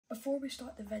Before we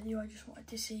start the video, I just wanted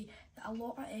to say that a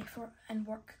lot of effort and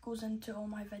work goes into all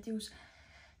my videos.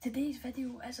 Today's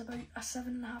video is about a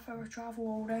 7.5 hour travel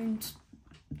all round,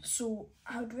 so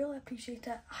I would really appreciate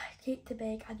it. I hate to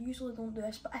beg, I usually don't do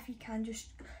this, but if you can,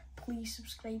 just please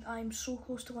subscribe. I'm so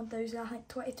close to 1,000, I think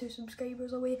 22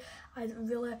 subscribers away. I'd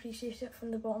really appreciate it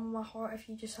from the bottom of my heart if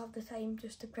you just have the time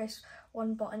just to press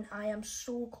one button. I am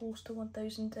so close to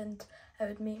 1,000 and it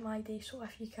would make my day, so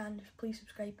if you can, just please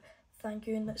subscribe. Thank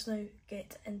you, and let's now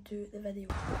get into the video.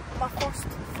 My first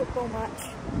football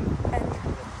match in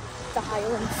the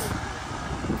Highlands.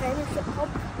 Premiership club,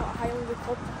 not a Highland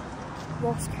club.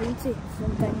 Ross County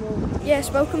from Dingwall.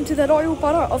 Yes, welcome to the Royal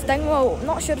Borough of Dingwall. I'm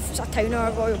not sure if it's a town or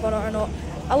a Royal Borough or not.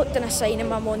 I looked in a sign in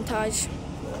my montage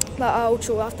that I'll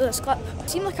show after this clip.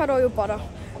 It seemed like a Royal Borough,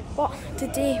 but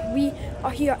today we are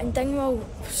here in Dingwall.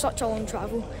 Such a long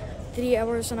travel.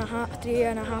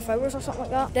 3.5 hours or something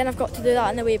like that. Then I've got to do that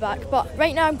on the way back. But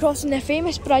right now I'm crossing the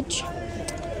famous bridge,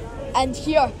 and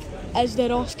here is the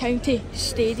Ross County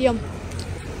Stadium.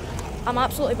 I'm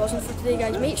absolutely buzzing for today,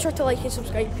 guys. Make sure to like and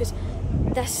subscribe because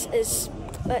this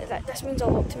means a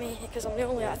lot to me because I'm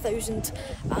only at 1,000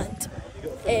 and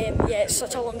yeah, it's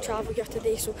such a long travel here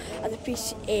today, so I'd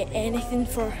appreciate anything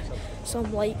for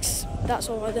some likes. That's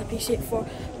all I'd appreciate for.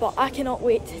 But I cannot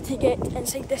wait to get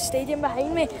inside this stadium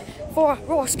behind me for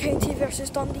Ross County versus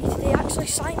Dundee today. Actually,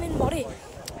 Simon Murray,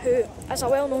 who is a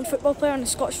well-known football player in the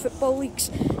Scottish football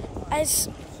leagues, is,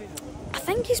 I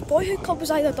think his boyhood club was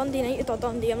either Dundee United or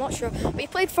Dundee, I'm not sure, but he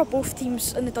played for both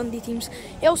teams in the Dundee teams.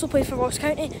 He also played for Ross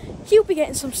County. He'll be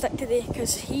getting some stick today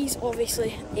because he's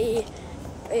obviously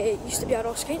used to be a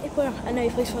Ross County player and now he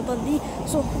plays for Dundee,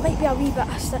 so might be a wee bit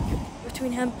of stick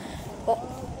between him, but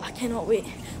I cannot wait.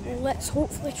 Let's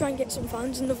hopefully try and get some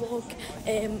fans in the vlog,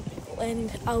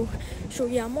 and I'll show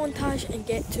you a montage and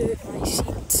get to my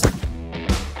seats.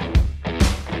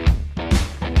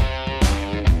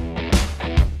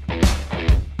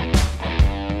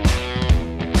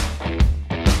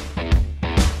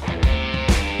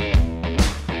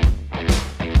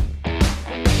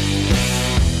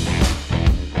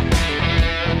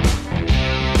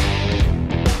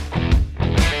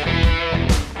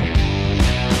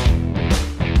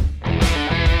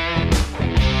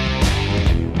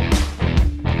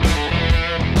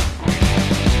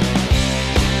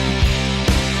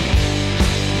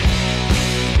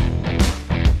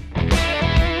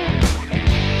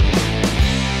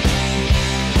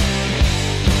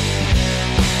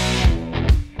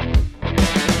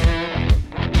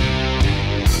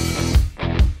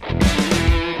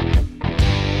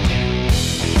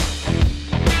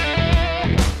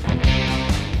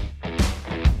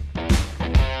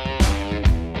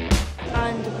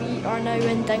 Now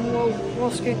in Dingwall,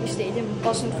 Ross County Stadium,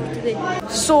 buzzing for today.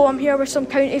 So I'm here with some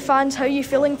county fans. How are you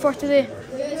feeling for today?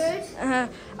 Good.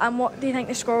 And what do you think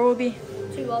the score will be?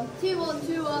 2-1. 2-1,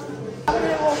 2-1. I'm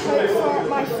going to walk out for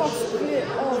my first view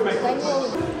of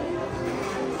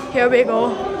Dingwall. Here we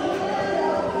go.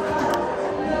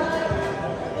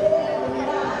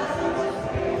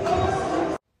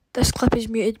 This clip is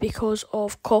muted because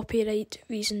of copyright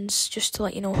reasons, just to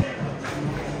let you know.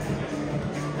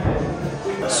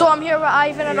 So I'm here with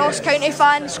Ivan, a Ross County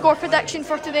fan. Score prediction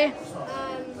for today?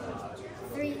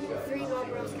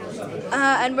 3-1 Ross County.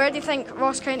 And where do you think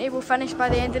Ross County will finish by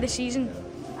the end of the season? 10.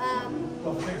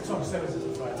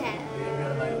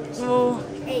 Oh.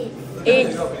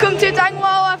 8. Come to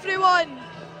Dingwall, everyone!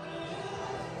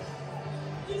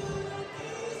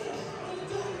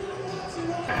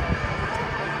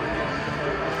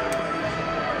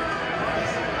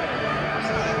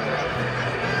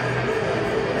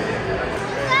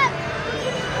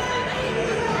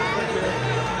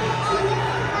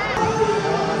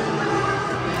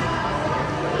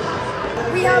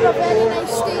 We have a very nice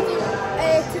stadium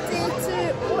today to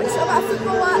watch a bit of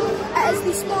football at. It is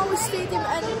the smallest stadium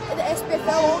in the Spfl,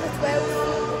 all the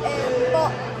 12.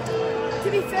 But to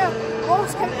be fair,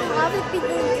 Ross County haven't been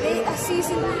doing great this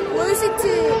season, losing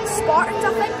to Spartans, I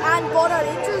think, and Borough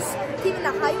Rangers, team in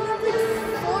the Highland League,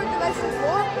 4 Division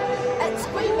 4. It's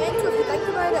quite mental if you think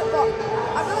about it, but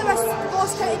I really wish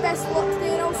Ross County best of luck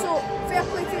today, and also fair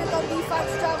play to the Dundee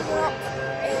fans travelling up.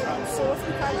 So if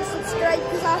you can, just subscribe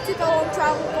because I took a long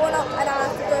travel going up and I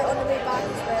have to do it on the way back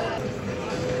as well.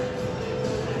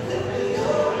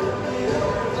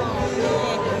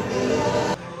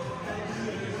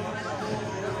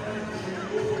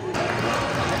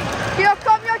 Here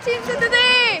come your teams of the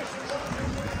day!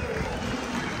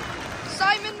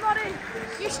 Simon Murray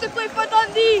used to play for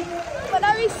Dundee, but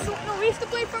now he's used to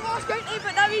play for Ross County,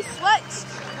 but now he's switched.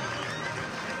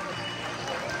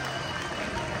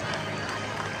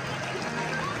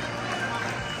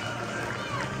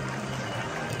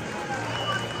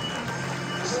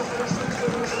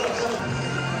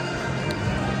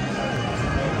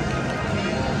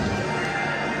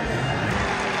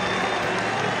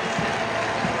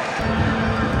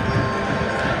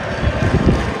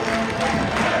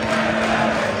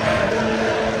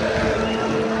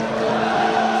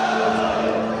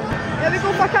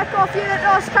 Kick off here at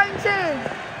Ross County.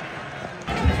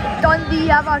 Dundee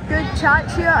have a good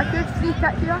chance here, a good free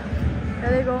kick here.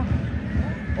 There they go.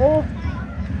 Oh.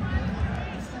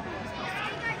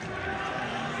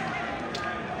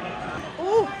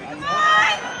 Oh.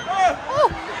 Oh. Oh.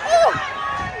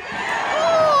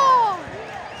 Oh.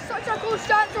 Such a close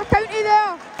chance for County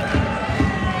there.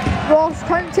 Ross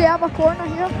County have a corner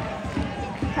here.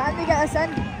 Can they get us in?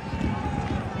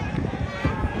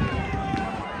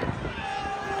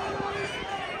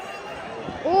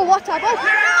 Oh, what a ball!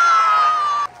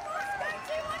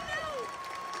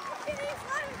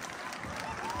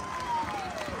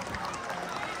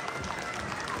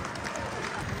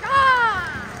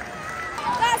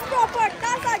 That's proper,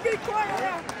 that's a good corner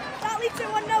there. That leads to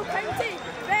 1-0 County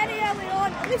very early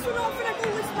on. At least we're not for a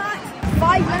goalless match.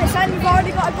 5 minutes in, we've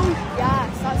already got a goal.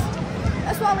 Yes,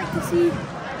 that's what I like to see.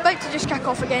 I'd like to just kick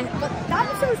off again, but that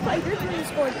was pretty good when they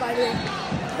scored, by the way.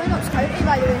 Bring up County,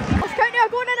 by the way. Ross County are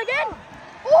going in again!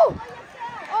 Oh!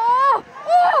 Oh!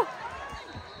 Oh!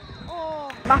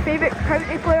 Oh! My favourite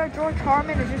County player, George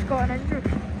Harmon, has just got an injury.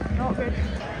 Not good.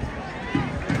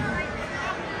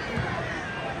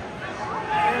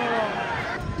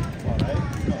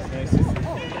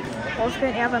 Ross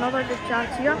County have another good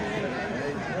chance here.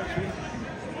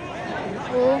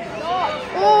 Oh!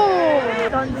 Oh!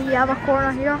 Dundee have a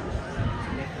corner here.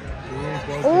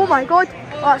 Oh my god!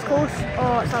 Oh, that's close.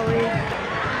 Oh, it's away.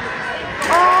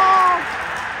 Oh!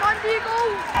 Dundee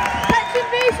goal! 6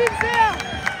 invasions there!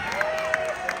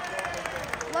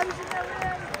 Limbs in their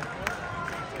way.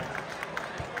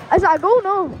 Is that a goal?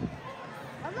 No.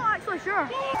 I'm not actually sure.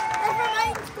 Never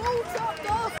mind, goal chopped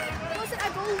off. It wasn't a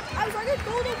goal. It was a good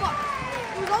goal though, but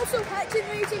it was also pitch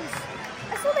invasions.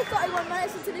 It's only 31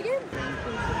 minutes into the game.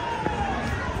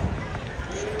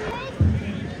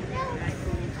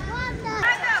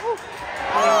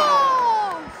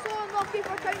 Oh! So unlucky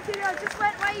for County there. Just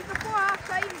went wide before half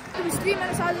time. It was 3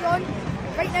 minutes added on.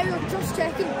 Right now they're just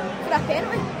checking for a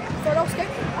penalty for Ross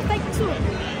County. I think so.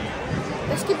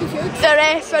 This could be huge. The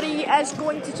referee is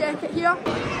going to check it here.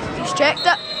 He's checked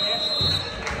it.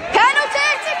 Penalty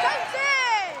to County!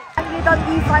 Angry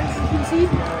Dundee fans, you can see.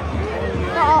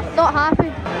 Not happy.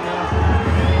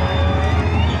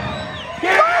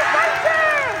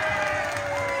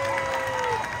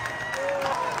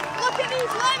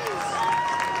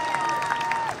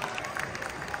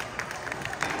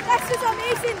 This is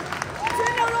amazing!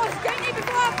 2-0 Ross County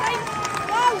before half time.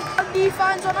 Wow! Dundee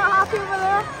fans are not happy over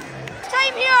there.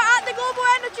 Time here at the Global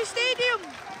Energy Stadium.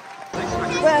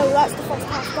 Well, that's the first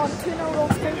half done. 2-0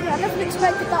 Ross County. I never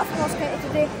expected that from Ross County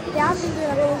today. They have been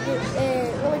doing a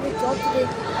really good job today,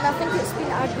 and I think it's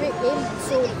been a great game.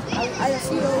 So I'll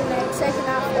see you in the second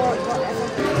half or whatever.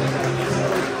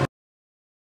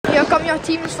 Here come your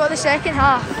teams for the second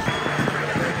half.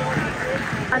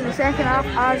 And the second half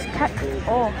has kicked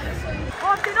off.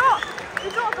 Oh,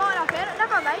 they've not got enough in it,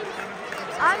 never mind.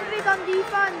 Angry Dundee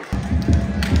fans.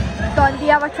 Dundee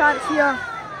have a chance here.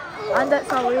 And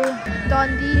it's away.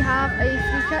 Dundee have a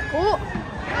free kick. Oh!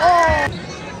 Oh!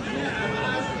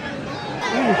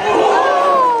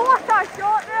 Oh! What a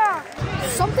shot there!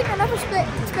 Something I never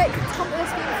expected to come to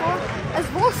this game for is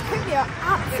Ross County are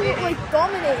absolutely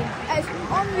dominating. It's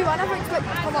unreal. I never expected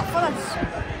to come up for this.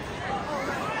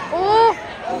 Oh!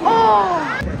 Oh!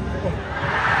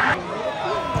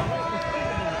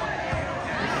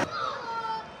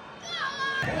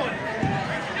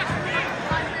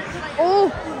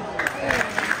 Oh!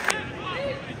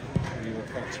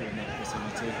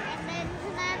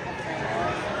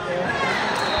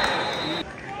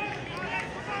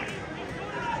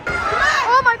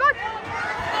 Oh my god!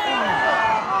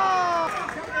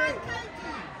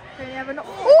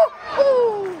 Oh!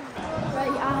 Oh! Right,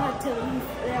 I had to leave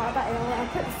there a bit early. I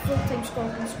put the full-time score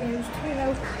on Spain. It was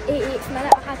 2-0, 88th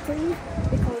minute. I had to leave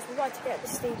because we wanted to get to the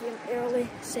stadium early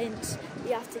since we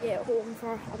have to get home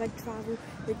for a big travel.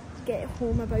 We get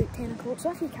home about 10 o'clock.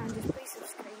 So if you can, just please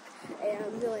subscribe. I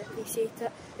really appreciate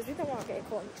it because we don't want to get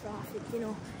caught in traffic, you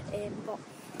know. But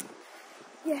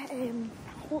yeah, I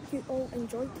hope you all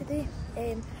enjoyed today.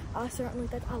 I certainly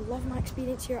did. I love my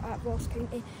experience here at Ross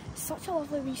County. Such a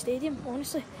lovely wee stadium,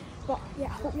 honestly. But yeah, I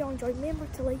hope you all enjoyed. Remember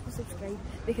to like and subscribe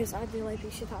because I'd really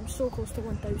appreciate that. I'm so close to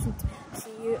 1,000.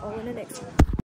 See you all in the next one.